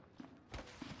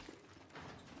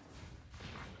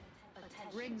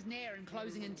 Rings near and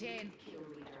closing in 10.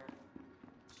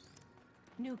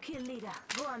 New kill leader.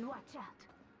 Go on, watch out.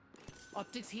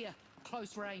 Optics here.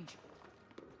 Close range.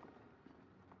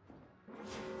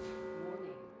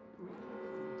 Warning. Ring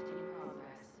movement in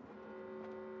progress.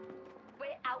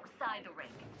 We're outside the ring,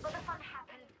 but the fun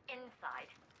happens inside.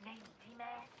 Name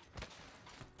teammate.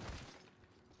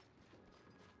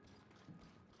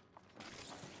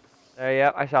 There,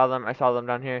 yep. I saw them. I saw them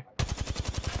down here.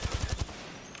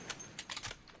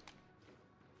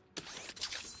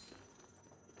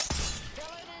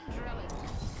 Drilling and drilling.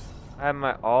 I have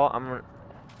my all. I'm gonna.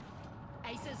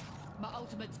 Aces, my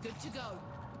ultimate's good to go.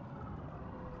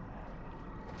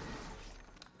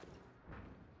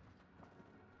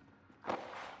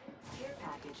 Care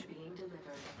package being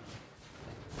delivered.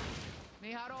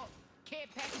 Miharo, care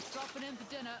package dropping in for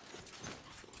dinner.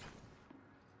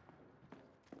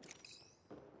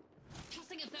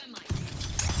 tossing a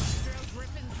thermite.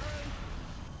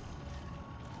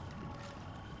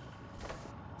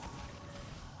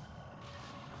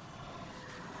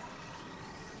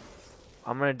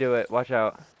 I'm gonna do it. Watch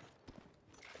out.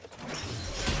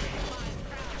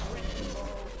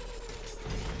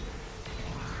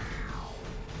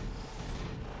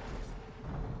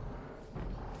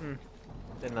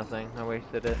 Did nothing. I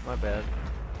wasted it. My bad.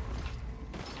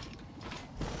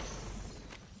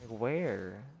 Like,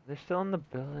 where? They're still in the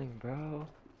building, bro.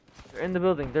 They're in the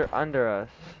building. They're under us.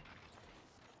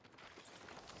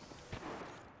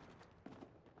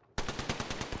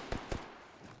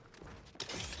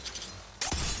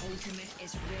 Ultimate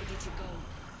is ready to go.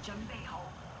 Jumping hole.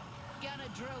 Gonna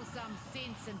drill some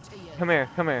sense into you. Come here.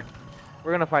 Come here.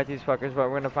 We're gonna fight these fuckers,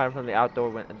 but we're gonna fight them from the outdoor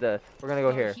window. We're gonna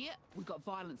go here. We got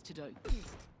violence to do.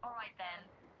 All right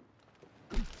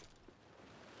then.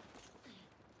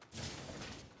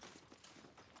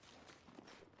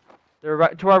 They're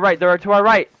right to our right. They're to our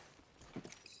right.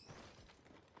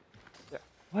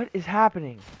 What is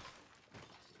happening?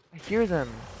 I hear them.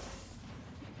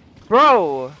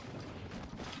 Bro!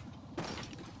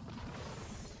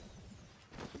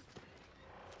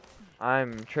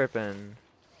 I'm tripping.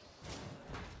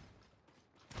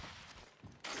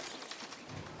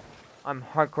 I'm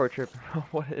hardcore tripping.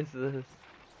 What is this?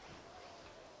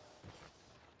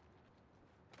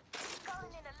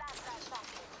 Calling in a last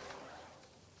package.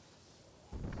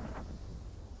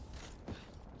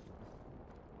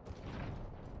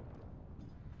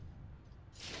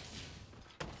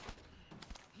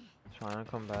 Trying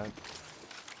to come back.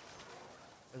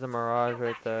 There's a Mirage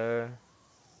right there.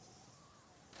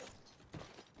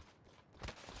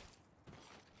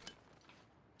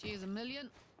 Cheers a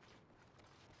million.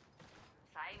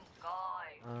 Same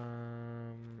guy.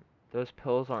 Those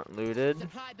pills aren't looted.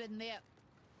 Supply bin there.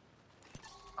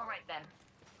 All right then.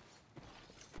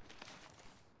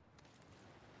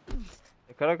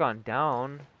 It could have gone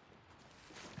down.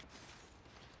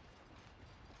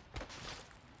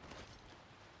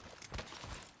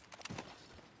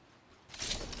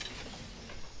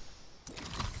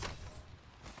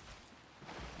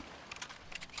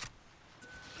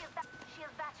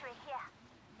 Shield battery here.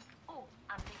 Oh,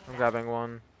 I'm taking I'm that. grabbing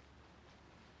one.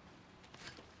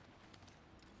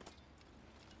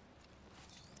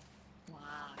 Wow,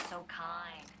 so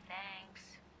kind. Thanks.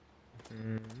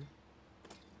 Mm.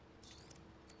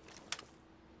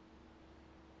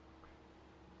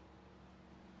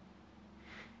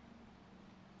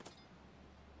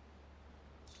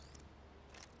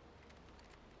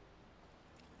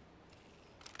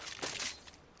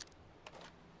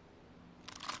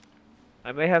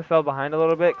 I may have fell behind a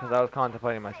little bit because I was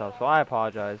contemplating myself, so I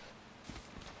apologize.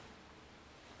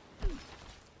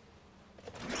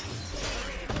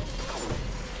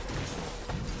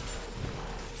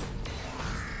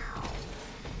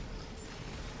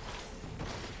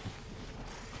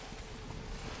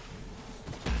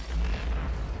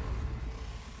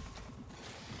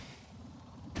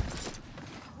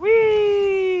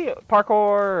 Whee!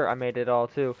 Parkour! I made it all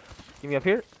too. Get me up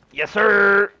here. Yes,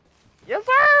 sir! Yes,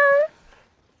 sir!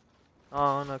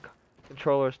 Oh, no.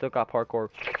 Controller still got parkour.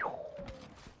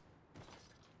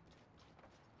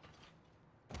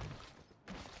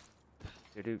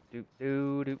 Do do do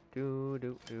do do do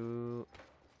do do.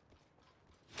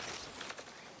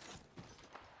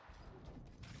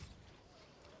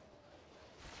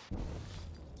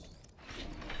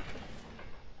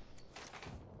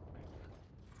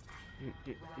 Do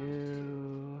do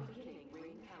do.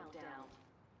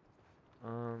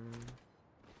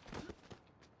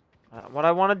 What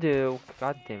I want to do.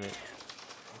 God damn it.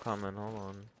 I'm coming. Hold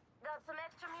on. Got some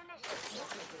extra munitions.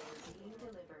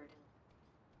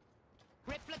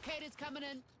 Replicators coming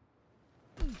in.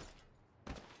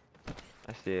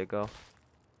 I see it go.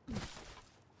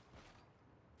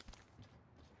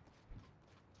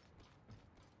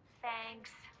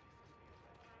 Thanks.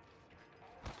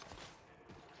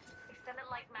 Extended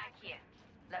light mag here.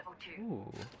 Level 2.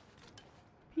 Ooh.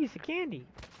 Piece of candy.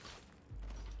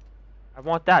 I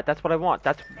want that. That's what I want.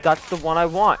 That's the one I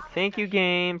want. Thank you,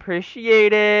 game.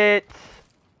 Appreciate it.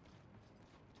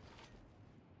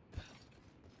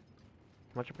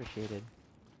 Much appreciated.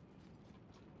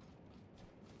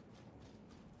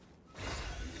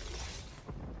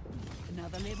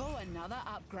 Another level, another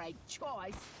upgrade.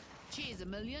 Choice. Cheers a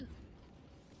million.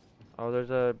 Oh,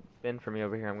 there's a bin for me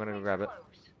over here. I'm gonna go grab it. Close.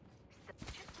 So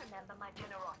just remember my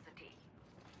generosity.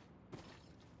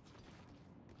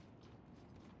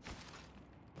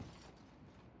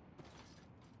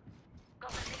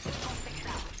 Got the next one fixed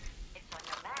out. It's on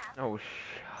your map. Oh,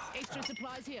 Extra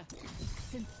supplies here.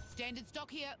 Standard stock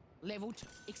here. Level 2.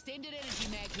 Extended energy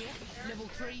mag here. Level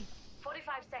 3.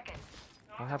 45 seconds.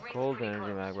 I have The ring's gold pretty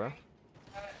energy close. mag, bro.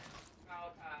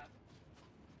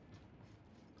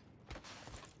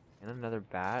 And another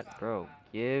bat? Bro,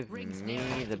 give Rings me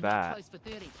narrow, the not bat. close for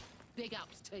 30. Big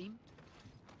ups, team.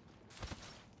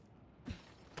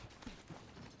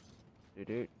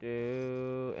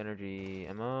 Do energy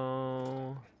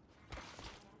ammo.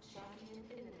 Champion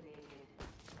eliminated.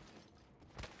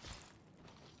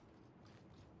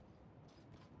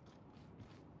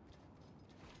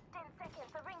 10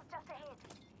 seconds, the ring's just ahead.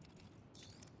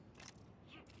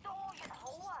 You dårlig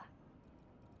whore.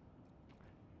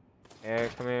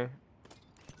 Eric, come here.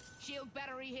 Shield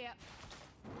battery here.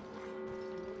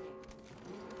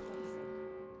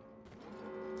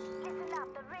 Listen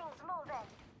up, the ring's moving.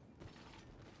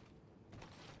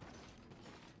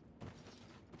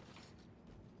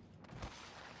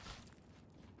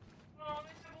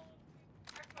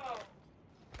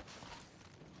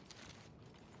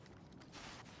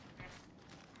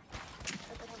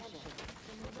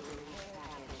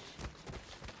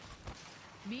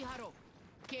 Miharu,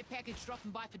 care package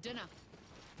dropping by for dinner.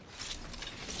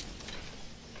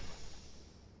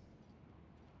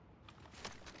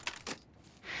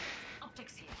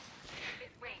 Optics here.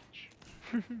 Mid range.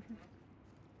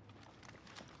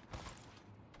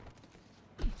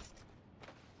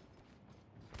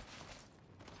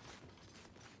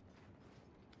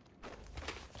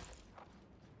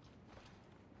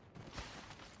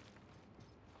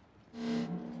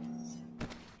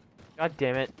 God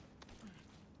damn it.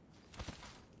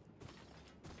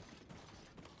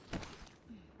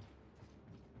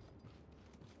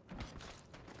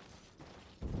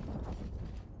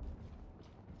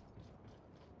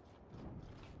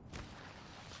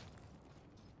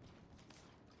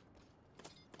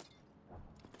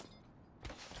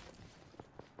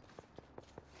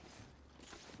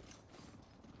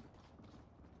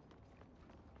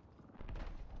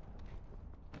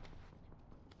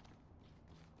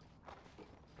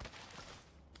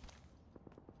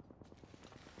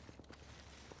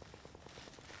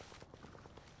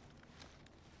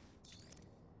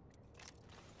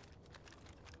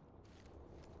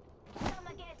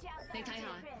 They tie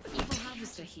on. Evil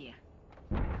harvester here.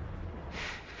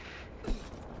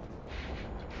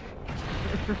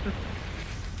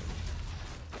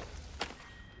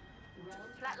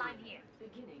 Flatline here.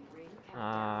 Beginning ring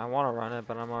I want to run it,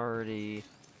 but I'm already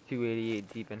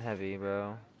 288 deep and heavy,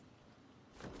 bro.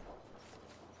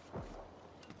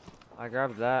 I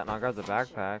grabbed that, and I'll grab the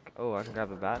backpack. Oh, I can grab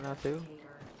the bat now, too?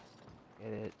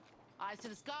 Get it. Eyes to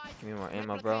the sky. Give me more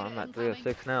ammo, bro. I'm at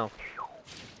 306 now.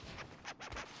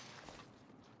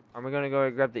 Are we gonna go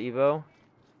grab the Evo?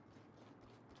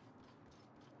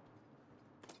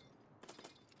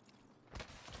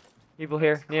 People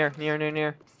here, near. Still have a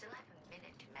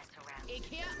minute to mess around. Egg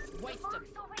here. Waste them.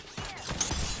 So right here.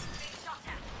 Big shot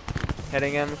at.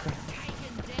 Hitting him.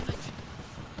 Taking damage.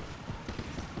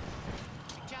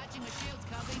 Charging the shields,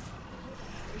 Cubbies.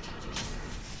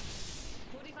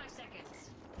 45 seconds.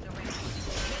 The ring.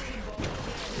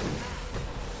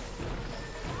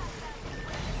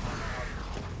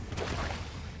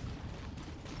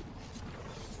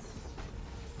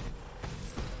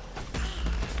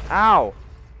 Ow!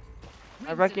 My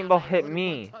Rings wrecking in ball our hit lane,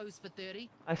 me. close for 30.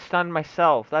 I stunned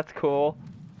myself. That's cool.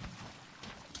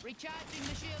 Recharging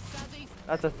the shields, Cubbies.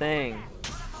 That's a thing.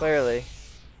 Clearly.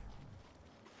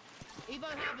 Evo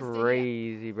harvester here.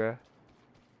 Crazy, bro.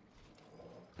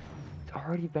 It's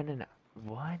already been an...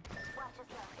 What?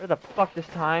 Where the fuck does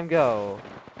time go?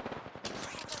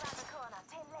 Around the corner.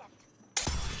 10 left.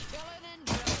 Killing and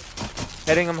drilling.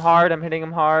 Hitting him hard. I'm hitting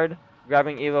him hard.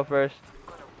 Grabbing Evo first.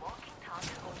 Got a walking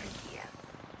target over here.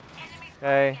 Enemies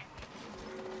Okay.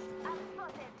 I'm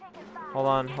spotted. Taking fire. Hold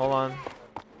on, hold on.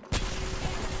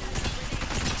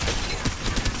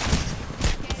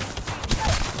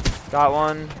 Got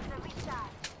one.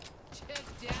 Check down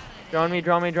and Drone me,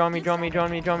 drone me, drone me, drone me, drone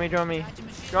me, drone me, drone me.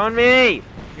 Drone me!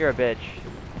 You're a bitch.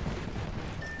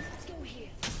 Let's go here.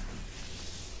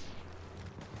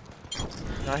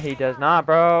 No, he does not,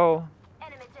 bro.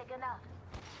 Enemy taken out.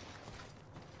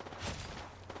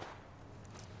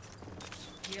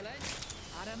 healing.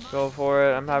 I don't mind. Go for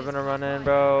it. I'm having a run in,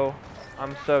 bro.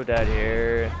 I'm so dead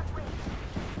here. Last wing.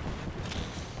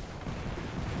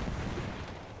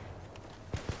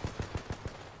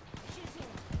 Shooting.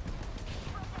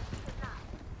 Protected now.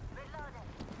 Reloaded.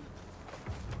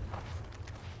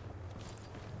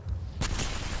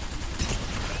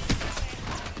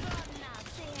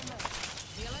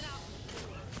 Healing up.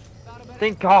 Thought about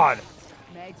Thank God.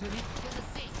 Mags with it. Gonna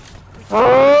see.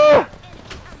 Ah!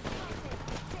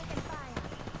 Taking fire.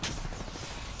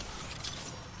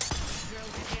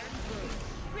 Drills are tearing through.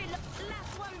 Reload.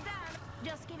 Last one down.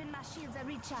 Just giving my shields a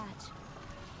recharge.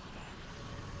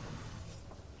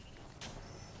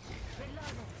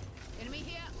 Reloaded.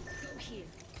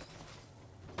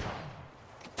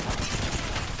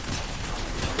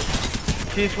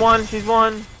 She's one. She's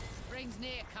one. Rings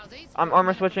near, cuzzies. I'm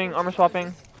armor switching. Armor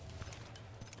swapping.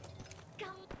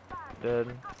 Dead.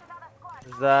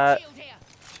 Is that? Shield here.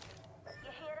 You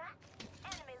hear that?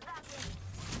 Enemies that way.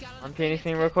 Skull and I'm Phoenix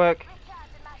TNTing real quick.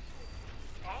 Recharging my shield.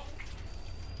 Thanks.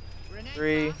 Grenade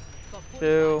 3, out. Got 45 2,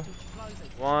 to close it.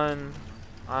 1.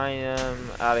 I am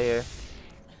out of here.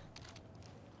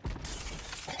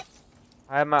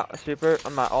 I have my super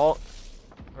on my ult.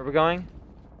 Where are we going?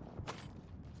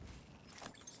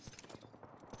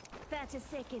 30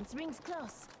 seconds. Rings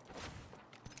close.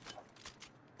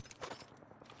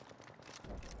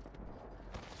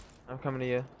 I'm coming to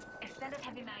you. Extended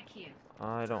heavy mag here.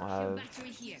 I don't Shield have. battery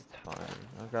here. It's fine.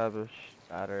 I'll grab a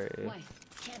battery. Wait,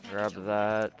 care package Grab over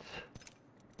that.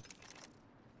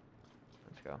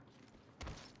 Let's go.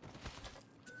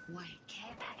 there. Wait,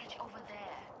 care package over there.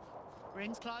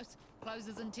 Rings close.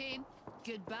 Closes in 10.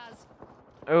 Good buzz.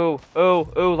 Ooh,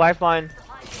 ooh, ooh, lifeline.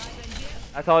 Live in here.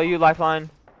 That's all you, lifeline.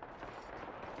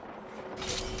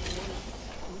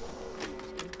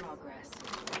 In progress.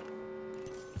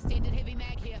 Extended heavy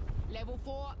mag here. Level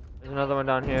 4. There's another one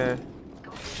down here.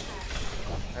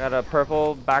 I got a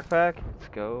purple backpack. Let's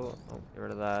go. Oh, get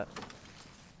rid of that.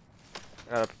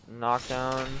 I got a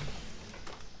knockdown.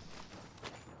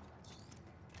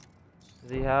 Does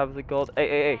he have the gold?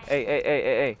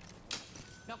 Hey.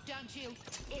 Knockdown shield.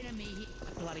 Enemy here.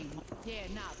 Bloody. Yeah,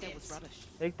 nah, that was rubbish.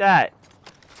 Take that.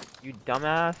 You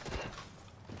dumbass.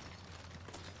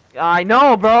 I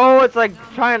know, bro. It's like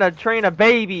trying to train a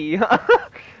baby.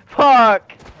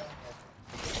 Fuck.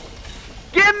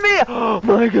 Give me. Oh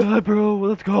my god, bro.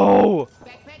 Let's go.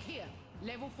 Backpack here.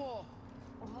 Level 4. Oh,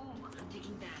 I'm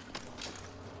taking that.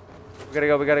 We gotta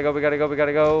go.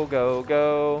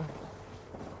 Go.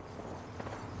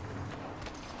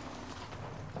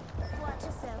 Watch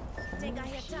yourself. Think I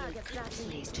hear targets not Good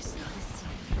place to start a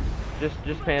scene. Just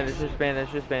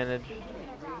bandage. Ring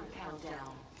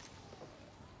countdown.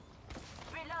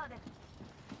 Reloaded.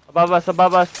 Above us. You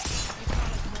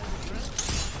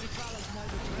fellas know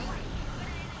the drill.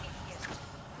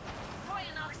 Throwing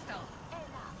an oxtail. Hey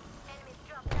now. Enemies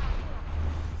drop down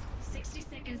here. 60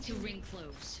 seconds to ring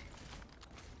close.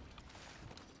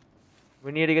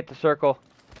 We need to get the circle.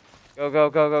 Go. Think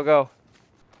I'm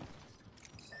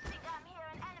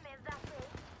hearing enemies that way.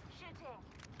 Shooting.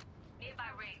 Nearby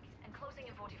ring and closing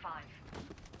in 45.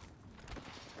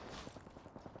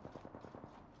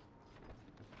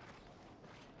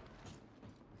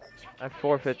 At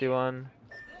 451. Move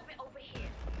it over here.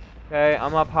 Okay,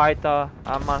 I'm up high though.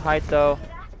 I'm on height though. Hear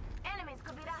that? Enemies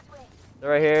could be that way. They're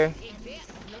right here. In there.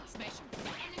 Let's smash 'em.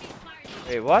 Enemy firing.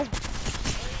 Wait, what?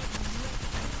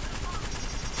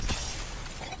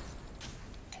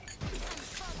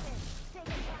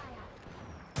 Taking fire.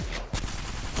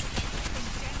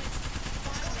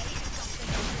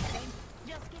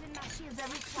 Just giving my shields a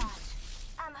recharge.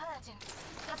 I'm hurting.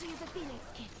 Got to use a Phoenix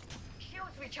kit.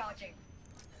 Shields recharging.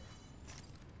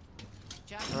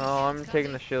 Charging Oh, I'm shields,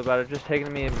 taking the cuzzies. shield battle. Just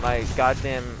taking me my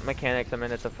goddamn mechanics a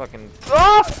minute to fucking.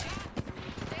 Oh!